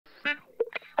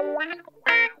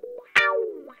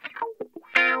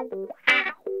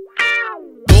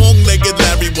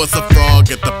Larry was a frog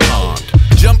at the pond.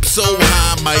 Jump so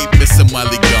high, might miss him while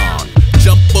he gone.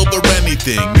 Jump over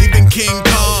anything, even King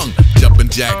Kong. Jumpin'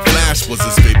 Jack Flash was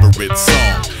his favorite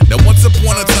song. Now once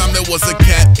upon a time there was a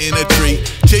cat in a tree.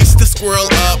 Chased the squirrel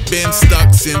up, been stuck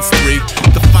since 3.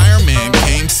 The fireman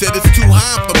came, said it's too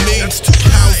high for me.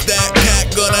 How's that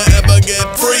cat gonna ever get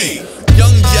free?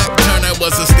 Young Jack Turner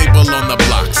was a staple on the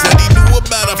block. Said he knew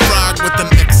about a frog with an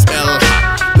XL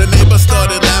hop. The neighbor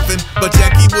started laughing, but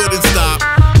Jackie wouldn't stop.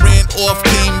 Ran off,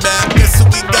 came back, guess who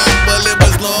we got? Well, it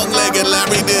was long-legged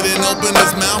Larry. Didn't open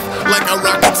his mouth like a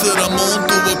rocket to the moon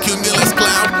through a cumulus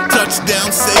cloud.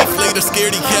 Touchdown safe, laid a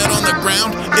scaredy cat on the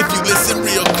ground. If you listen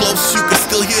real close, you can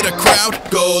still hear the crowd.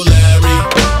 Go Larry,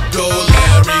 go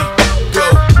Larry, go,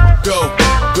 go,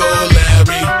 go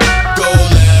Larry, go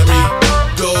Larry,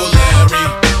 go Larry,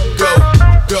 go,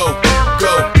 go,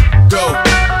 go, go,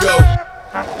 go.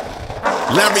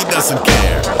 Larry doesn't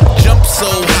care. Jump so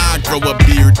high, grow a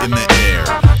beard in the air.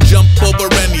 Jump over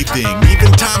anything,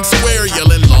 even Times Square,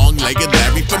 yelling long-legged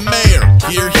Larry for mayor.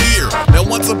 Hear, hear. Now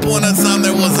once upon a time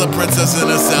there was a princess in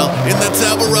a cell, in the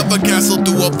tower of a castle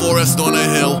through a forest on a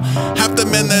hill. Half the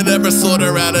men that ever sought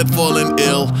her out had fallen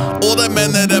ill. All the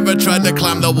men that ever tried to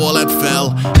climb the wall had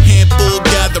fell. Handful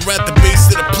gather at the base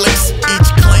of the place. Each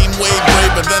claim way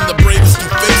braver than the bravest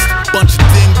you faced. Bunch of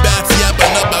dingbats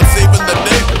yapping about saving the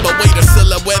day, but wait, a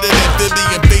silhouetted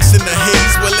amphibian facing the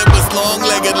haze. Well, it was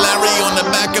long-legged Larry on the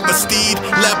back of a steed,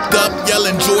 leapt up,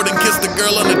 yelling Jordan, kissed the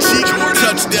girl on the cheek.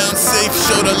 Touchdown safe,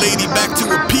 showed a lady back to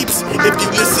her peeps. If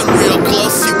you listen real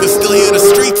close, you can still hear the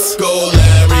streets. Go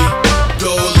Larry,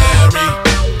 go Larry,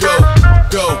 go,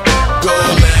 go, go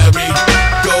Larry,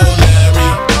 go Larry,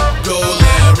 go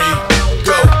Larry,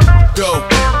 go, go,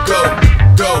 go,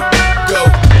 go, go.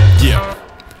 Yeah,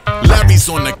 Larry's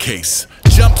on the case.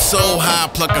 Jump so high,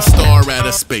 pluck a star out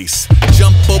of space.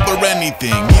 Jump over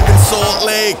anything, even Salt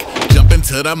Lake. Jump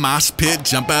into the mosh pit,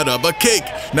 jump out of a cake.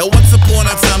 Now once upon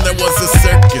a time there was a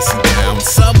circus in town.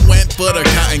 Some went for the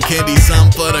cotton candy, some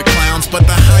for the clowns. But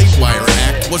the high wire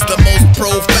act was the most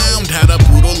profound. Had a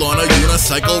poodle on a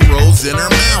unicycle, rose in her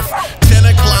mouth. 10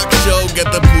 o'clock show, get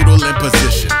the poodle in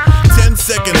position. 10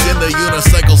 seconds in, the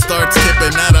unicycle starts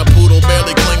tipping. Not a poodle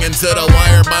barely clinging to the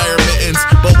wire by her mittens.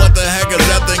 But what the heck is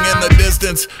that thing in the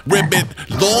distance? Ribbit,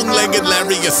 long-legged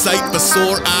Larry, a sight for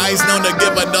sore eyes. Known to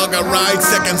give a dog a ride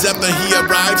seconds after he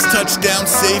arrives. Touchdown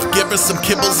safe, give her some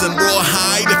kibbles and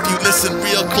rawhide. If you listen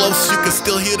real close, you can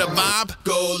still hear the vibe.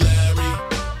 Go Larry.